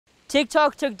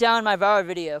TikTok took down my viral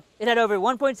video. It had over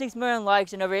 1.6 million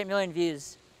likes and over 8 million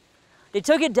views. They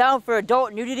took it down for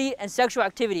adult nudity and sexual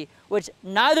activity, which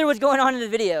neither was going on in the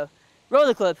video. Roll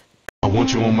the clip. I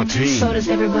want you on my team. So does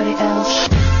everybody else.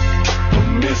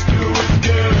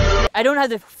 I don't have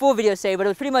the full video saved, but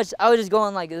it was pretty much, I was just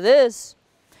going like this,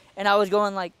 and I was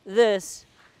going like this.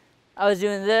 I was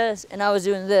doing this, and I was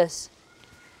doing this.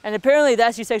 And apparently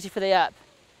that's too sexy for the app.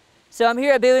 So I'm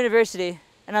here at Baylor University,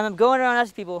 and I'm going around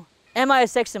asking people, am I a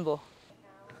sex symbol?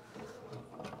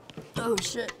 Oh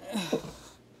shit.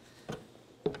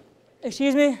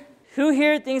 Excuse me? Who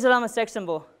here thinks that I'm a sex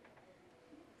symbol?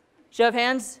 Show of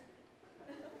hands.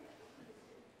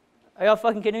 Are y'all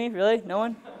fucking kidding me? Really? No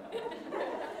one?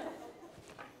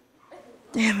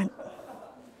 Damn it.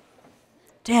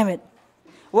 Damn it.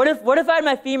 What if I had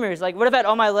my femurs? Like, what if I had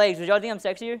all my legs? Would y'all think I'm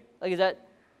sexier? Like, is that,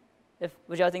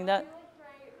 would y'all think that?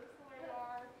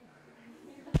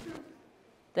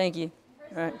 Thank you.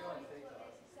 All right.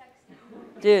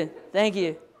 Dude, thank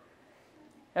you.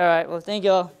 All right, well, thank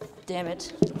y'all. Damn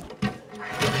it.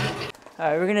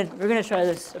 All right, we're gonna try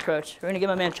this approach. We're gonna get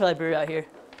my man Charlie Brewer out here.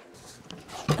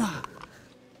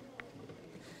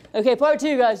 Okay, part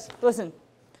 2, guys. Listen.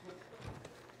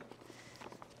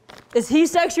 Is he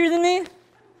sexier than me?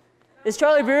 Is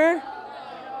Charlie Brewer?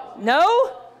 No?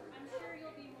 I'm sure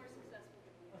you'll be more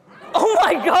successful. Oh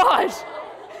my gosh!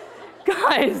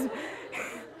 Guys.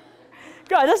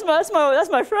 God, that's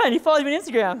my friend. He follows me on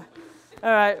Instagram. All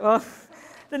right, well,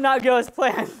 did not go as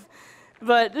planned.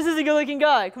 But this is a good-looking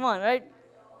guy. Come on, right?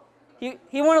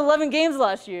 He won 11 games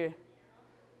last year.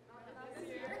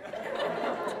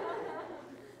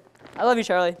 I love you,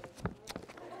 Charlie.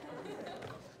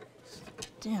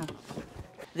 Damn.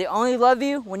 They only love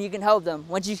you when you can help them.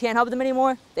 Once you can't help them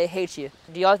anymore, they hate you.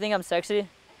 Do y'all think I'm sexy?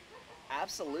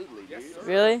 Absolutely, dude.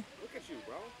 Really? Look at you,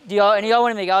 bro. Any of y'all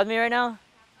want to make out with me right now?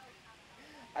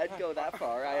 I'd go that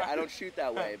far. I don't shoot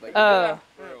that way, but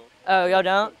Oh, y'all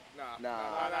don't?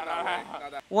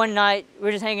 nah. One night,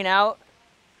 we're just hanging out.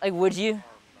 Like, would you?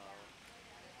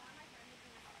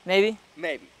 Maybe?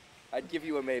 Maybe. I'd give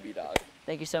you a maybe, dog.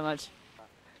 Thank you so much.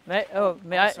 May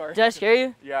I? Did I scare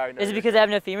you? Yeah, I know. Is it because I have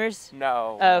no femurs?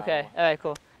 No. Oh, okay. All right,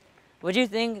 cool. Would you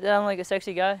think that I'm like a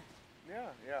sexy guy?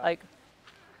 Yeah. Like,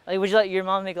 would you let your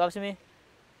mom make love to me?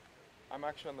 I'm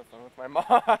actually on the phone with my mom.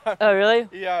 Oh, really?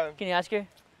 Yeah. Can you ask her?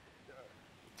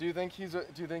 Do you think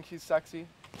he's sexy?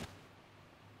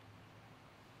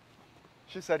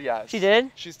 She said yes. She did?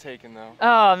 She's taken though.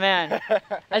 Oh man, I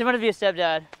just want to be a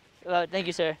stepdad. Thank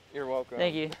you, sir. You're welcome.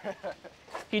 Thank you.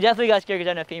 He definitely got scared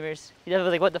because I have no femurs. He definitely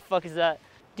was like, what the fuck is that?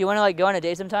 Do you want to like go on a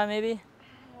date sometime maybe?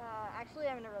 Actually,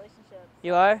 I'm in a relationship.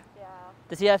 You are? Yeah.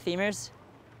 Does he have femurs?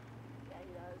 Yeah,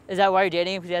 he does. Is that why you're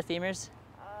dating him, because he has femurs?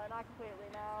 Not completely,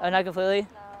 no. Oh, not completely? No.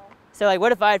 So like,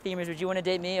 what if I had femurs? Would you want to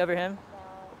date me over him?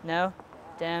 No. No?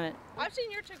 Damn it. I've seen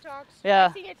your TikToks. Yeah.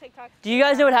 I've seen your TikToks. Do you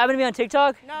guys know what happened to me on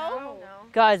TikTok? No. No.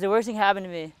 Guys, the worst thing happened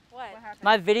to me. What happened?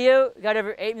 My video got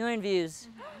over 8 million views.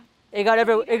 It got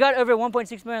over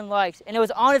 1.6 million likes, and it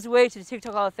was on its way to the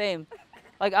TikTok Hall of Fame.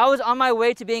 Like, I was on my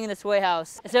way to being in the Sway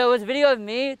House. So it was a video of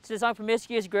me to the song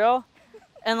Promiscuous Girl,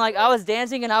 and like I was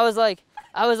dancing, and I was like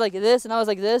this, and I was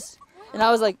like this, and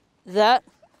I was like that,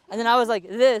 and then I was like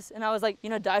this, and I was like, you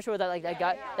know, dive short, that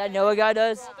guy, that Noah guy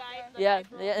does. Yeah,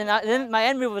 and then my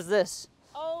end move was this.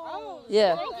 Oh.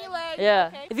 Yeah. Thank you, leg. Yeah.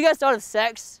 Okay. If you guys thought of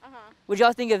sex, would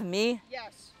y'all think of me?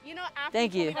 Yes. You know, after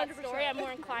Thank you. that story, I'm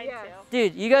more inclined to.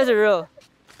 Dude, you guys are real.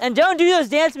 And don't do those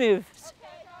dance moves.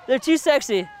 They're too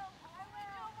sexy.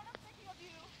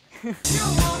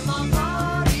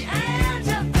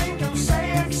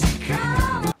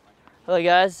 Hello,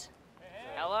 guys.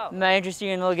 Hello. Am I interested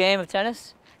in a little game of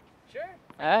tennis? Sure.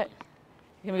 All right.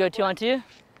 Can we go 2-on-2?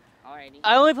 Alrighty.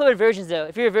 I only play with virgins, though.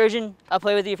 If you're a virgin, I'll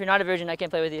play with you. If you're not a virgin, I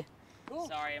can't play with you. Cool.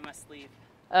 Sorry, I must leave.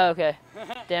 Oh, okay.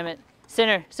 Damn it.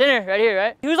 Center, right here,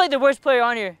 right? Who's like the worst player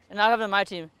on here? And I'll have him on my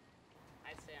team.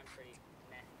 I'd say I'm pretty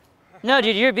meh. No,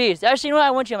 dude, you're a beast. Actually, you know what?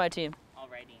 I want you on my team.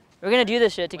 Alrighty. We're gonna do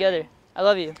this shit together. I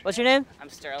love you. What's your name? I'm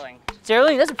Sterling.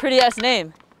 Sterling? That's a pretty ass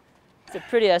name. It's a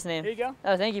pretty ass name. Here you go.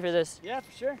 Oh, thank you for this. Yeah,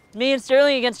 for sure. Me and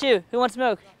Sterling against you. Who wants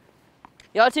smoke?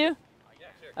 Y'all too? Yeah,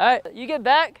 sure. All right, you get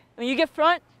back. I mean, you get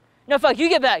front. No, fuck, you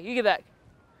get back. You get back.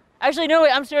 Actually, no,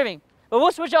 wait, I'm serving. But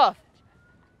we'll switch off.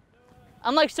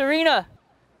 I'm like Serena.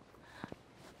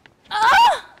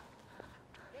 Ah!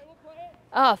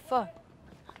 Ah, fuck.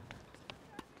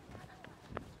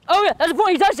 Oh, yeah, that's the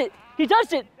point. He touched it. He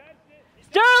touched it.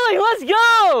 Sterling, let's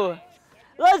go.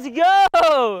 Let's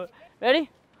go. Ready?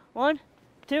 1,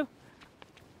 2.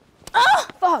 Ah,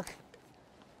 fuck.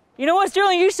 You know what,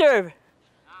 Sterling? You serve.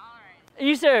 Alright.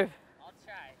 You serve. I'll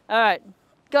try. All right.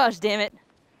 Gosh, damn it.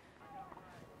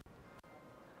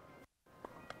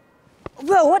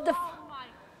 Bro, what the?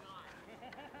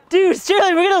 Dude,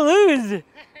 Sterling, we're gonna lose.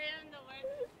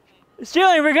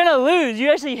 Sterling, we're gonna lose.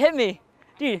 You actually hit me,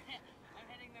 dude. I'm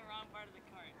hitting the wrong part of the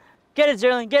cart. Get it,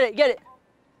 Sterling. Get it. Get it.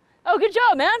 Oh, good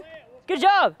job, man. Good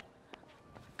job.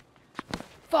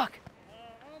 Fuck.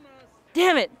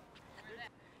 Damn it.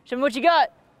 Show me what you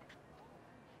got.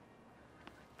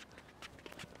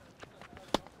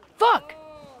 Fuck.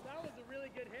 Oh, that was a really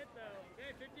good hit, though.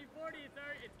 Okay, 50-40,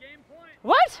 it's game point.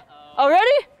 What?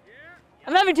 Already? Yeah.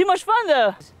 I'm having too much fun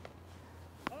though.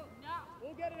 Oh, no.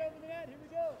 We'll get it over the net. Here we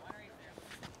go.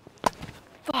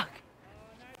 Fuck.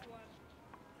 Nice one.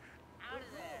 Out of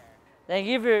there. Thank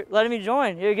you for letting me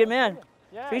join. You're a good man.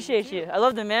 Yeah, Appreciate you. I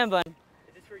love the man bun. Is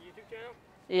this for a YouTube channel?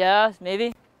 Yeah, maybe.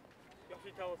 You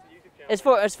should tell us the YouTube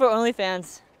channel. It's for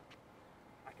OnlyFans.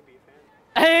 I can be a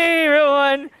fan. Hey, real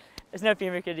one. It's no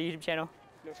Femur Kid, the YouTube channel.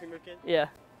 No Femur Kid? Yeah.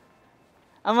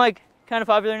 I'm like kind of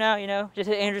popular now, you know. Just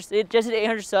hit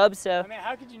 800 subs, so. I mean,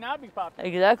 how could you not be popular?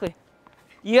 Exactly.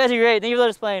 You guys are great. Thank you for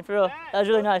letting us play, for real. That was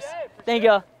really nice. Thank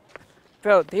y'all.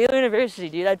 Bro, Baylor University,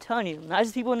 dude, I'm telling you,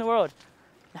 nicest people in the world.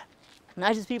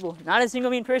 Nicest people. Not a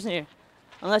single mean person here.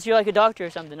 Unless you're like a doctor or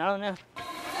something, I don't know.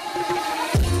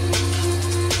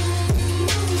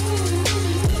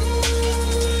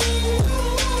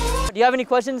 Do you have any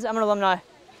questions? I'm an alumni. What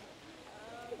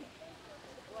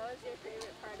was your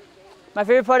favorite part of Baylor? My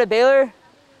favorite part of Baylor?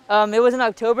 It was in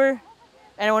October,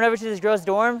 and I went over to this girl's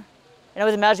dorm, and it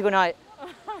was a magical night.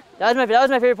 That was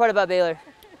my favorite part about Baylor.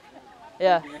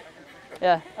 Yeah.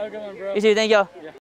 Yeah. Have a good one, bro. You too, thank y'all.